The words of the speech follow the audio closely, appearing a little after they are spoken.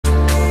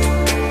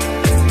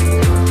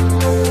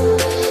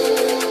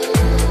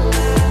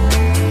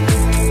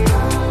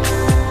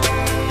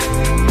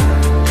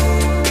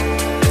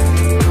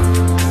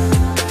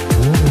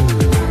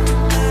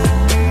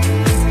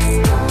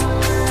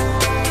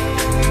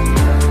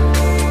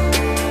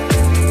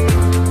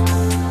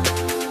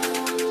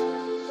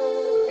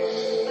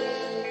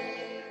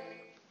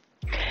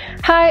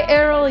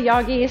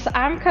Yogis,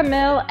 I'm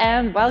Camille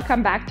and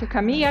welcome back to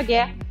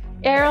CamiyogAIR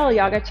aerial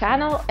yoga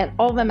channel and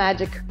all the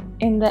magic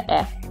in the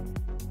air.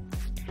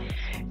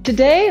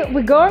 Today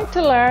we're going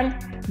to learn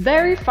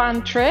very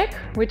fun trick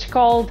which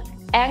called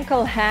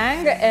ankle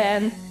hang,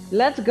 and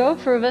let's go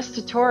through this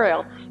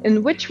tutorial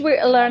in which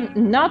we learn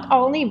not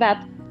only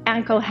that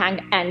ankle hang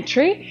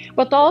entry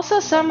but also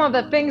some of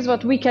the things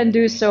what we can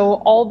do,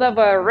 so all the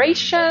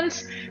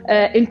variations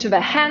into the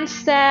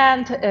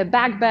handstand,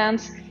 back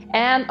bends,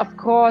 and of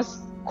course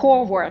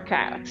core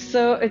workout.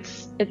 So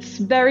it's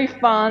very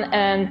fun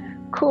and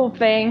cool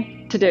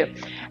thing to do.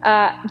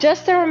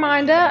 Just a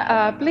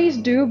reminder, please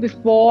do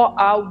before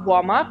our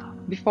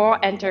warm-up, before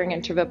entering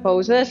into the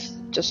poses,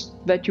 just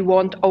that you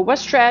won't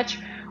overstretch,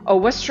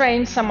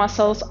 overstrain some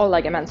muscles or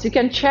ligaments. You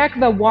can check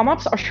the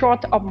warm-ups or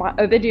short of my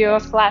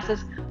videos,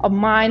 classes of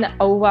mine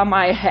over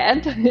my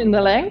head in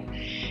the link.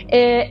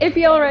 If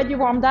you already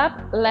warmed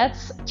up,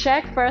 let's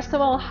check first of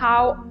all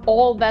how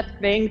all that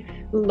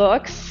thing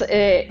looks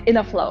in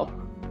a flow.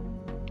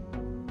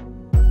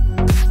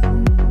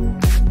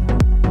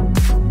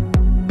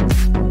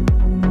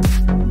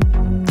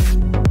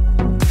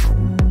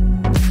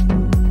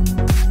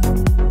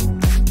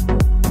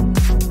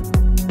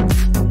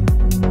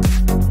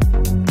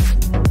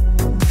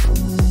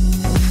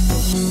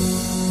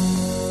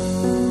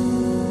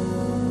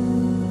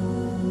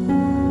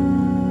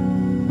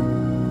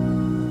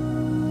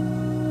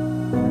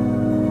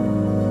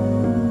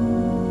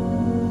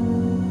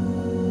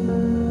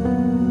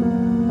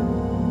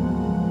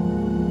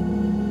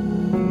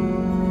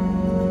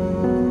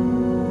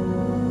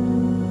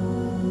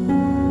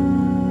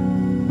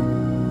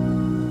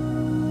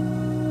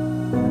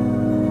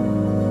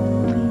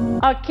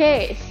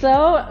 Okay,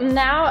 so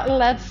now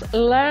let's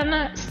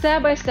learn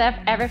step by step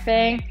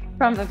everything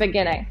from the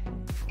beginning.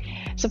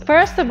 So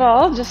first of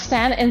all, just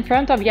stand in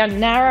front of your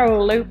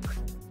narrow loop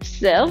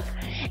silk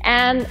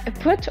and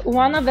put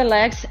one of the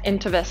legs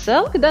into the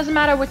silk. It doesn't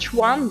matter which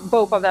one,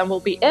 both of them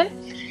will be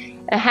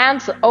in.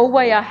 Hands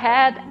over your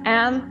head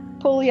and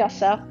pull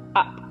yourself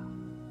up.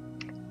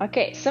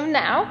 Okay, so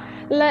now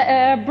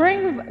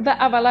bring the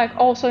other leg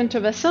also into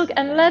the silk,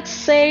 and let's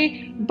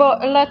say,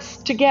 let's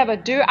together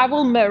do, I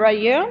will mirror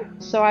you,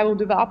 so I will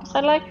do the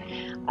opposite leg.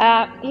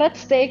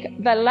 Let's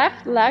take the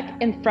left leg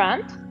in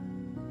front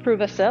through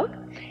the silk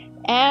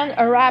and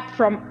wrap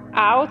from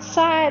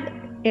outside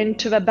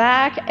into the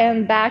back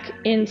and back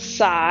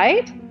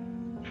inside.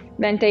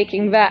 Then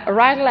taking the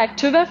right leg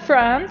to the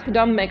front,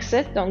 don't mix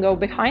it, don't go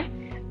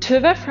behind, to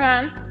the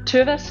front,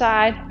 to the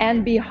side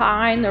and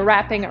behind,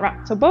 wrapping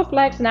around. So both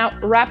legs now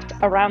wrapped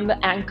around the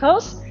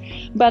ankles,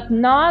 but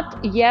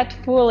not yet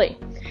fully.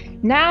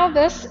 Now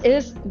this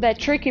is the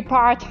tricky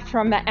part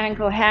from the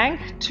ankle hang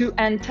to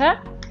enter.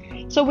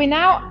 So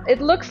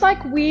it looks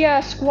like we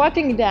are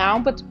squatting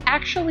down, but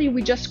actually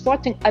we're just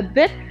squatting a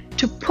bit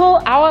to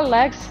pull our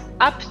legs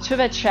up to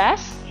the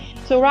chest.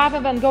 So rather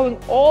than going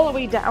all the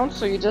way down,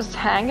 so you just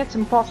hang, it's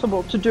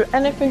impossible to do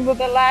anything with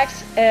the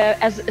legs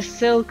as a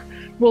silk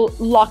will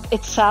lock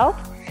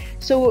itself.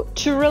 So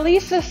to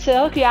release the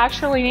silk, you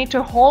actually need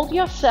to hold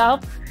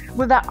yourself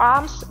with the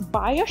arms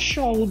by your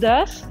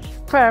shoulders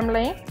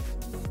firmly,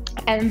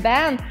 and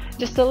then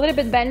just a little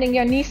bit bending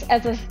your knees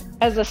as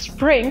a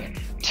spring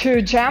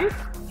to jump,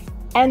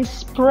 and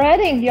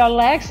spreading your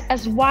legs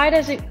as wide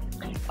as it.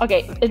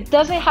 Okay, it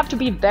doesn't have to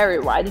be very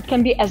wide, it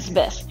can be as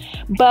this,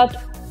 but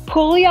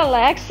pull your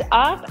legs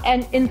up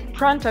and in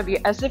front of you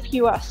as if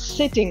you are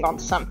sitting on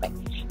something.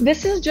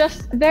 This is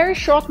just very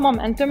short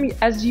momentum.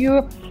 As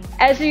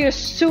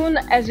soon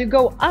as you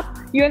go up,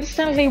 you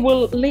instantly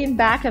will lean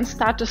back and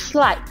start to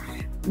slide.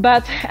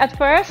 But at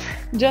first,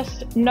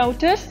 just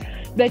notice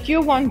that you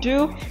won't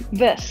do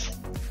this.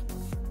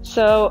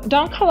 So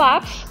don't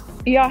collapse.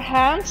 Your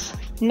hands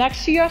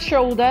next to your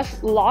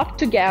shoulders, locked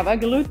together,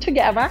 glued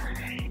together,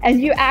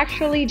 and you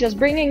actually just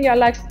bringing your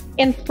legs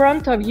in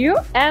front of you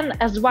and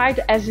as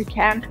wide as you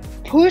can,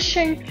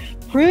 pushing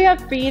through your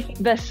feet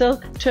the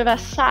silk to the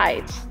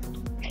sides.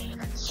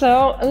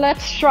 So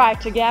let's try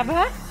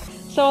together.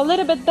 So a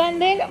little bit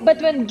bending, but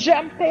then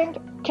jumping,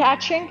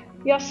 catching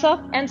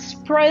yourself and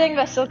spreading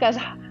the silk as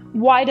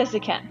wide as you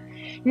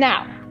can.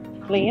 Now,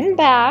 lean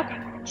back,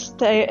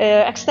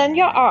 extend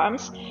your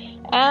arms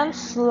and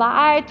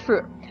slide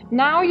through.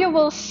 Now you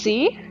will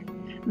see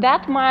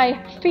that my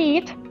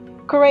feet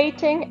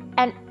creating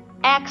an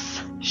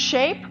X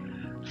shape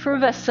through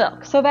the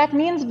silk. So that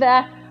means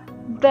that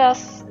the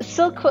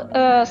silk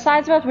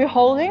sides that we're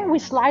holding, we're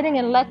sliding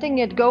and letting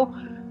it go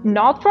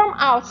not from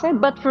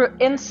outside but through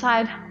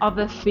inside of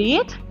the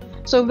feet,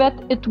 so that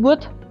it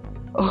would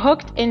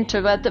hooked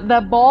into it.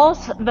 The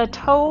balls, the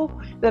toe,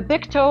 the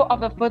big toe of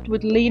the foot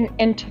would lean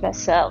into the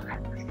silk,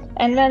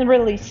 and then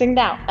releasing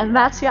down, and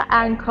that's your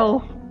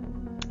ankle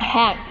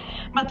hang.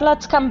 But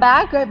let's come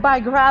back by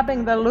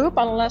grabbing the loop,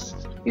 unless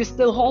you're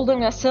still holding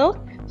the silk.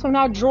 So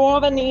now draw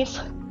the knees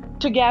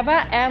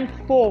together and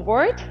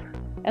forward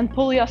and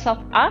pull yourself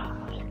up,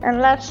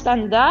 and let's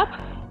stand up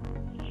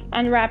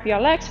and wrap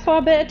your legs for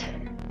a bit.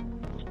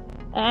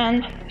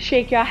 and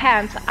shake your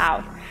hands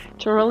out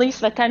to release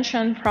the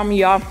tension from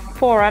your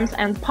forearms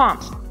and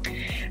palms.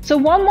 So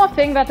one more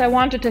thing that I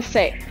wanted to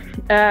say,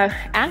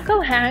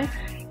 ankle hang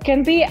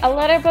can be a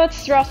little bit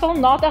stressful,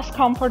 not as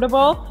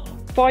comfortable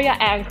for your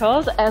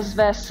ankles, as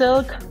the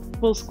silk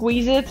will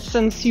squeeze it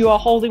since you are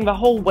holding the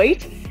whole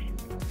weight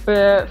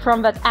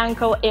from that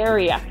ankle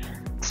area.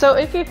 So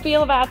if you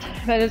feel that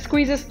it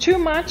squeezes too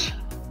much,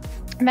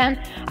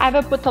 then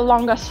either put the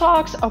longer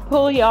socks or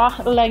pull your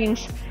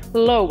leggings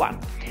lower.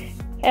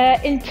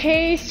 In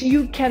case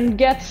you can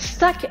get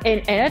stuck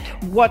in it,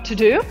 what to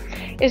do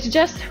is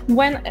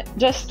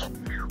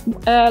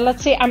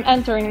let's say I'm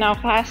entering now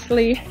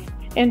fastly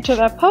into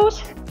the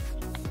pose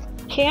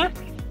here.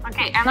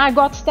 Okay, and I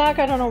got stuck,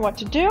 I don't know what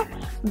to do.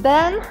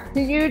 Then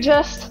you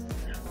just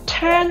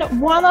turn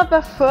one of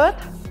the foot,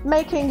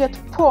 making it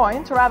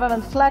point rather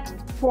than flexed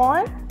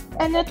point,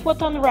 and it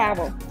would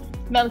unravel.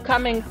 Then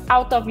coming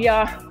out of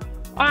your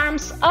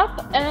arms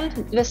up, and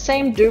the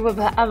same do with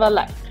the other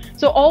leg.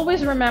 So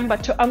always remember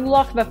to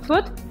unlock the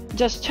foot,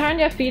 just turn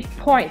your feet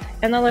point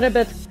and a little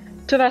bit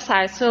to the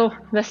side so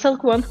the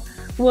silk one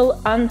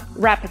will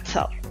unwrap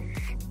itself.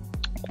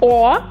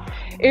 Or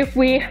if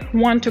we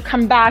want to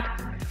come back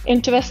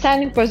into the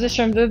standing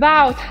position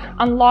without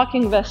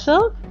unlocking the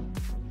silk,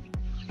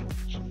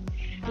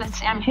 let's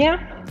say I'm here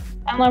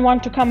and I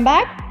want to come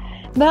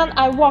back, then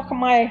I walk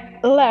my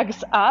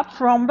legs up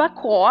from the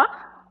core,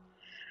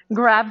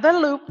 grab the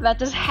loop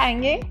that is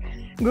hanging,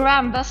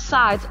 grab the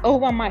sides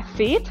over my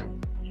feet,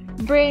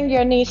 bring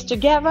your knees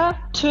together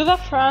to the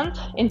front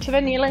into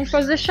the kneeling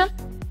position,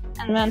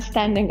 and then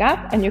standing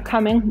up and you're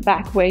coming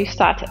back where you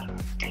started.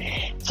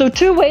 So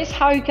two ways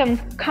how you can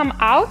come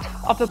out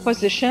of the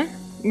position.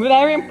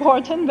 Very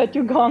important that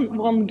you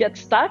won't get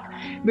stuck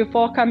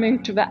before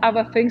coming to the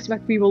other things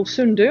that we will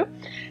soon do.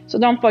 So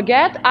don't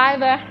forget,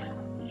 either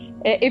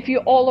if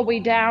you're all the way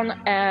down,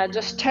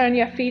 just turn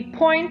your feet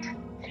point,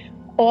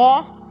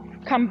 or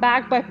come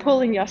back by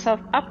pulling yourself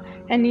up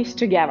and knees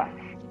together.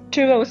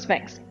 Two of those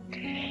things.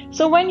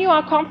 So when you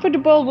are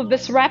comfortable with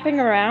this wrapping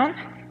around,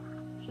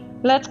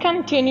 let's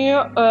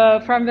continue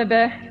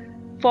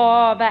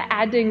for the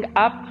adding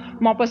up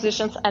more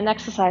positions and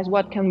exercise.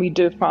 What can we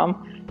do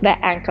from the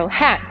ankle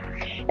hang?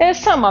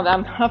 Some of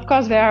them, of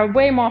course, there are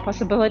way more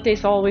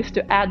possibilities always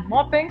to add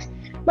more things,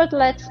 but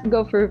let's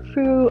go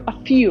through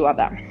a few of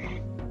them.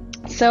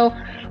 So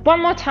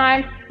one more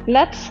time,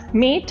 let's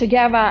meet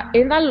together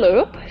in a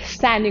loop,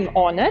 standing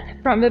on it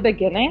from the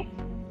beginning.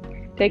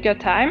 Take your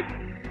time.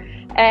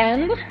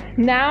 And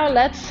now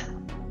let's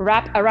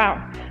wrap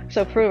around.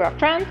 So through the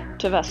front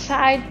to the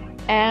side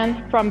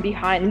and from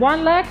behind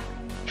one leg,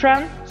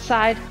 front,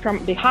 side,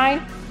 from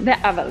behind the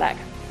other leg.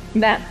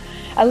 Then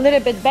a little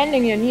bit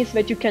bending your knees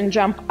that you can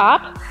jump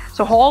up.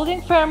 So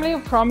holding firmly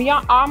from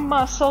your arm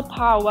muscle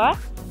power.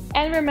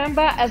 And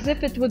remember, as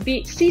if it would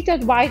be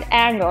seated wide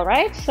angle,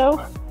 right?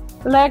 So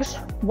legs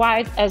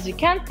wide as you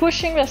can,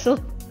 pushing the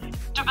silk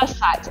to the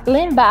sides.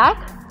 Lean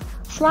back,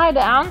 slide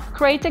down,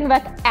 creating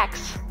that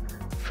X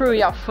through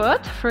your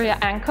foot, through your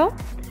ankle,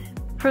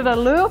 through the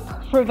loop,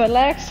 through the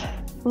legs,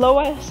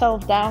 lower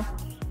yourself down,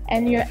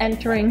 and you're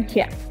entering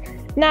here.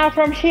 Now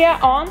from here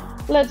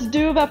on, let's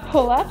do the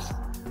pull-ups.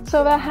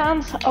 So the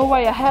hands over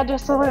your head,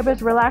 just a little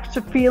bit relaxed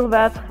to feel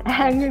that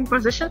hanging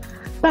position.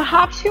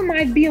 Perhaps you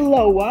might be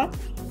lower,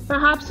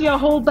 perhaps your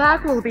whole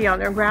back will be on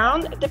the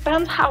ground. It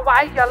depends how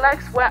wide your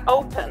legs were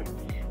open.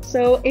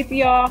 So if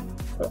your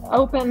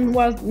open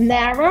was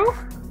narrow,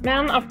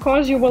 then of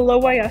course you will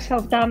lower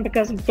yourself down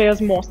because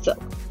there's more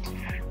silk.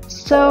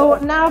 So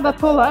now the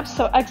pull-ups,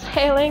 so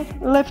exhaling,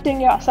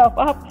 lifting yourself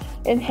up,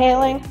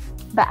 inhaling,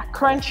 back,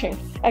 crunching,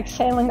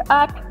 exhaling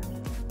up,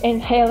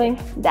 inhaling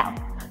down.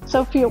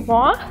 So feel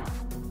more.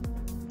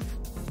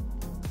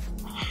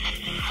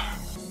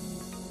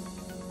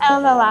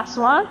 And the last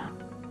one.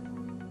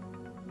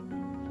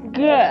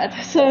 Good,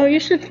 so you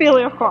should feel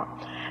your core.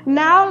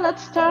 Now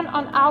let's turn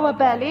on our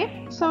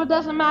belly, so it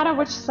doesn't matter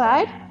which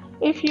side.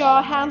 If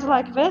your hands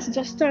like this,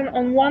 just turn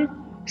on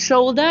one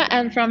shoulder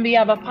and from the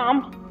other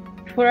palm,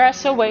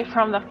 press away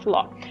from the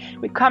floor.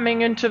 We're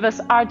coming into this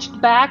arched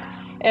back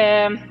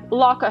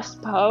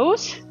locust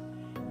pose.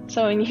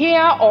 So in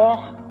here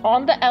or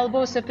on the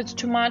elbows if it's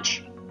too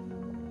much.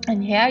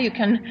 And here you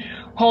can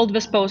hold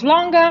this pose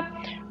longer.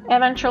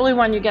 Eventually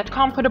when you get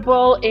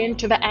comfortable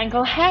into the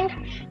ankle hang.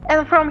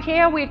 And from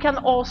here we can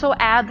also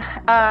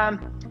add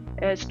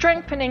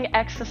strengthening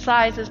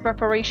exercises,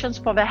 preparations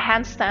for the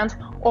handstands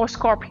or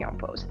scorpion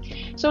pose.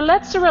 So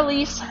let's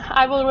release,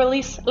 I will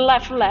release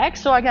left leg.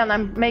 So again,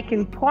 I'm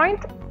making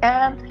point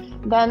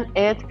and then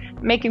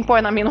making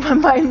point, I mean,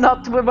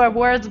 not with the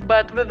words,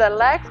 but with the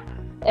leg,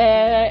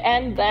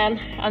 and then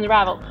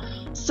unravel.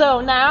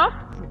 So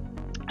now,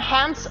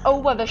 hands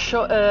over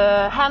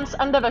the hands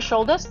under the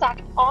shoulders,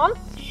 stacked on,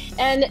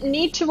 and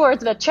knee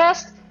towards the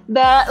chest,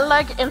 the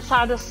leg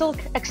inside the silk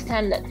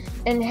extended.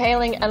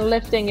 Inhaling and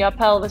lifting your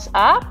pelvis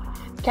up,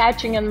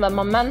 catching in the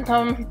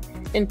momentum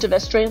into the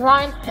straight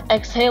line.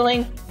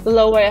 Exhaling,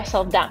 lower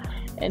yourself down.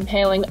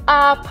 Inhaling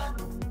up,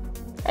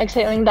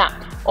 exhaling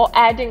down. Or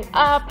adding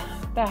up,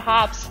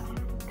 perhaps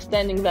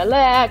extending the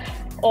leg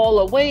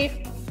all the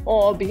way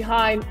or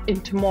behind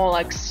into more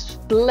like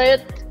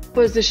split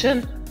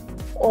position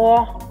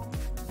or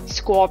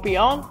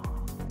scorpion.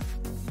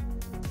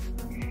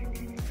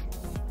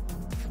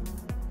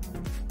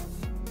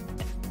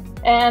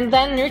 And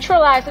then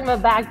neutralizing the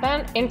back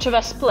bend into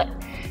the split.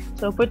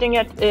 So putting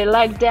your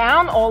leg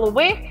down all the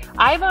way,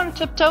 either on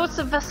tiptoes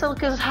if the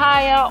silk is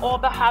higher or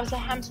perhaps the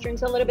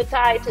hamstrings a little bit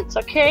tight, it's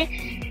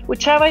okay.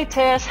 Whichever it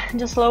is,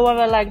 just lower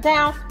the leg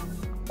down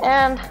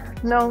and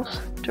nose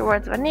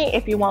towards the knee.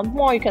 If you want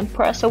more, you can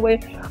press away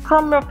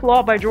from the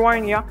floor by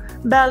drawing your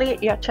belly,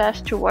 your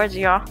chest towards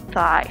your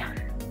thigh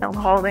and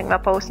holding the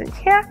pose in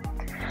here.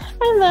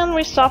 And then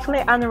we're softly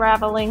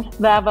unraveling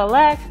the other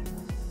leg.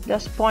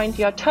 Just point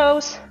your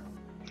toes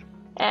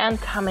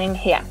and coming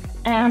here.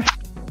 And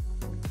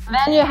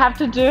then you have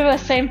to do the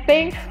same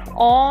thing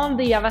on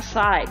the other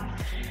side.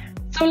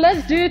 So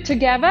let's do it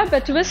together,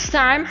 but this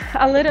time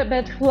a little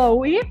bit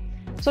flowy.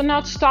 So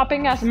not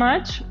stopping as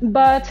much,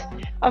 but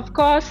of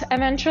course,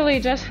 eventually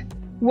just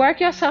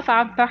work yourself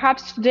out.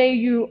 Perhaps today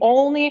you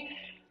only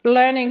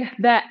learning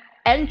the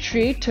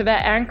entry to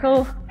the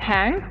ankle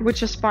hang,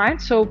 which is fine.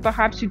 So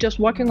perhaps you're just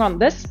working on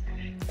this,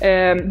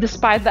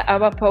 despite the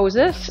other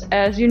poses,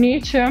 as you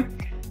need to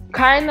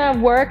kind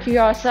of work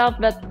yourself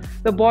that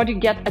the body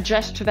get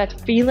adjusted to that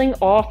feeling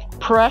of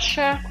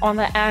pressure on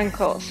the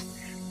ankles.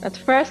 At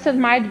first it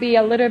might be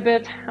a little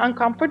bit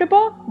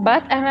uncomfortable,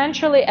 but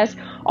eventually as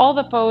all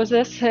the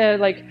poses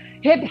like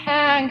hip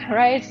hang,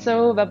 right?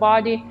 So the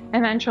body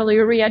eventually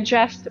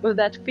readjusts with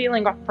that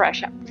feeling of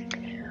pressure.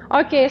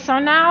 Okay, so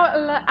now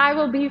I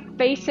will be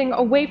facing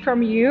away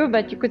from you,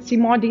 but you could see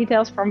more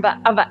details from the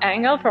other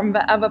angle, from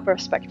the other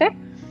perspective.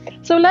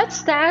 So let's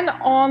stand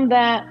on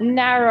the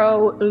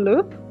narrow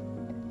loop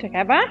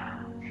together.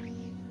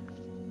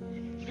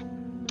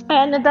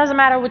 And it doesn't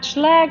matter which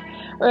leg,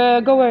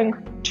 going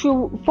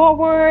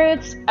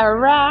forwards,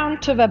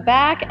 around to the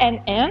back and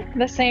in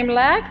the same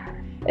leg.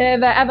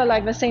 The other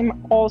leg the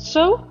same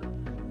also.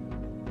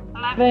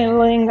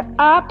 Leveling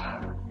up.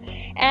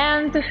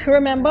 And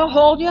remember,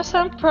 hold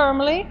yourself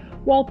firmly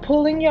while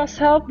pulling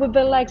yourself with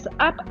the legs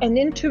up and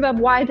into the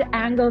wide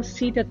angle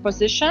seated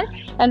position,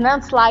 and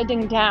then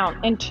sliding down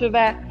into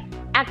the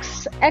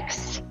X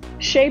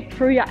shape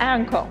through your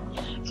ankle.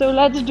 So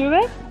let's do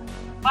it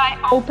by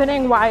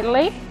opening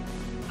widely,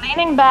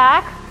 leaning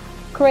back,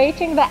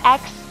 creating the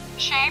X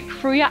shape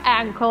through your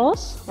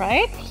ankles,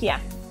 right here.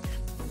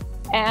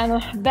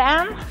 And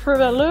then through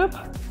the loop,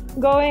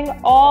 going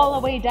all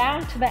the way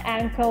down to the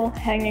ankle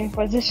hanging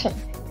position.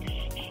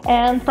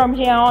 And from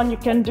here on, you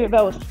can do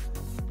those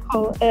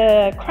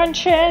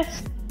crunches,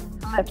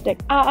 lifting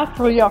up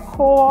through your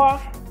core,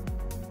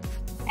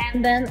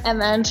 and then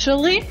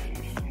eventually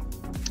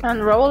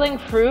unrolling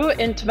through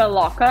into the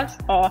lockers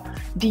or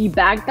the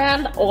back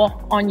bend or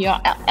on your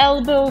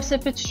elbows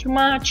if it's too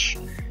much,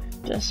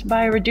 just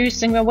by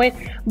reducing the weight.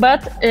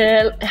 But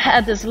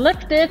head is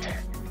lifted,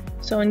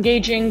 so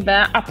engaging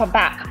the upper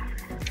back.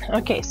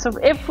 Okay, so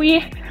if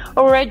we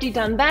already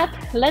done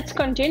that, let's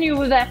continue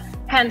with the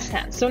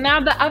handstand. So now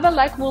the other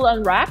leg will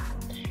unwrap.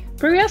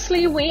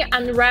 Previously we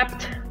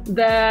unwrapped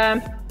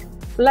the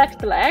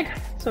left leg,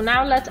 so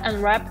now let's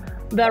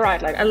unwrap the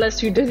right leg,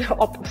 unless you did the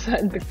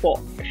opposite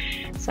before.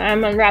 So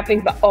I'm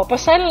unwrapping the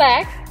opposite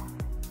leg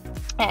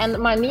and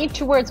my knee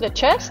towards the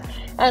chest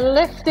and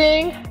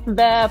lifting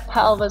the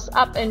pelvis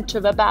up into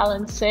the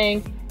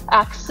balancing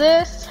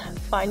axis,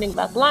 finding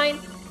that line,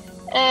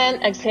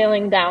 and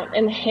exhaling down,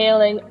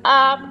 inhaling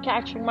up,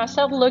 catching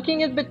myself,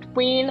 looking in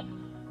between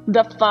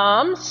the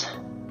thumbs.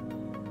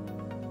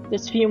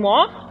 Just a few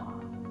more.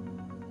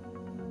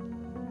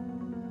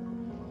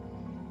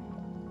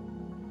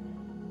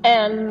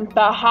 And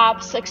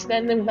perhaps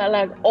extending the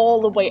leg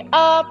all the way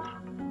up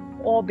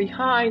or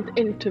behind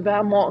into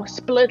the more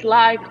split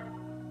leg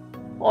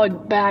or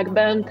back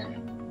bend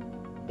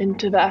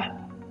into the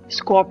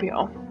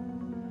scorpion.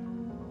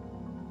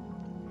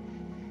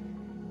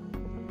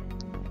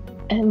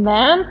 And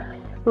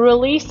then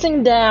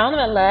releasing down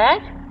the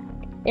leg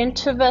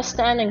into the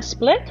standing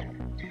split.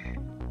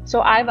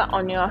 So either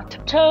on your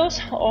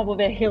tiptoes or with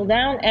the heel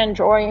down and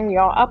drawing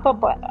your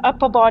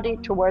upper body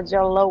towards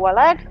your lower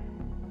leg,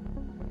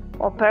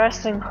 or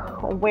pressing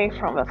away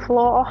from the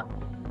floor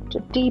to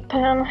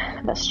deepen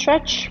the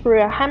stretch through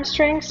your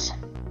hamstrings.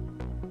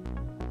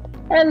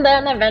 And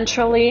then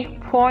eventually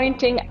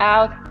pointing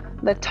out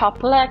the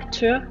top leg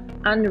to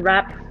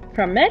unwrap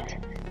from it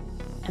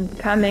and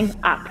coming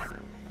up.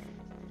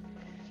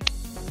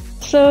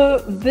 So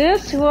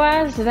this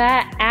was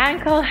the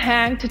ankle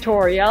hang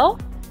tutorial,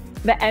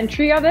 the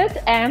entry of it,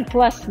 and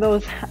plus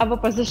those other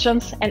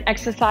positions and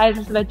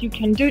exercises that you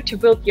can do to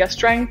build your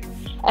strength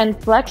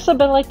and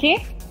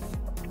flexibility.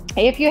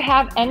 If you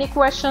have any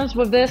questions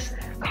with this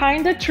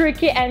kind of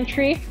tricky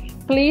entry,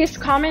 please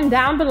comment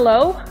down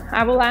below.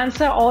 I will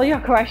answer all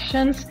your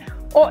questions.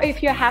 Or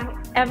if you have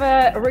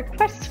ever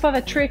requests for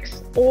the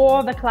tricks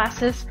or the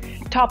classes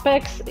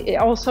topics,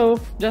 also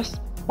just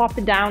pop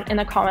it down in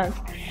the comments.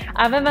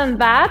 Other than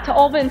that,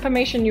 all the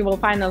information you will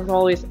find as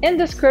always in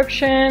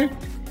description.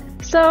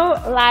 So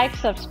like,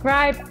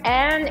 subscribe,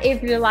 and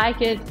if you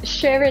like it,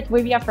 share it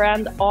with your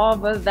friend or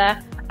with the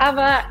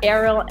other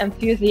aerial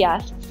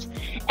enthusiasts.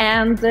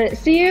 And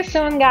see you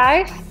soon,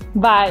 guys.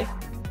 Bye.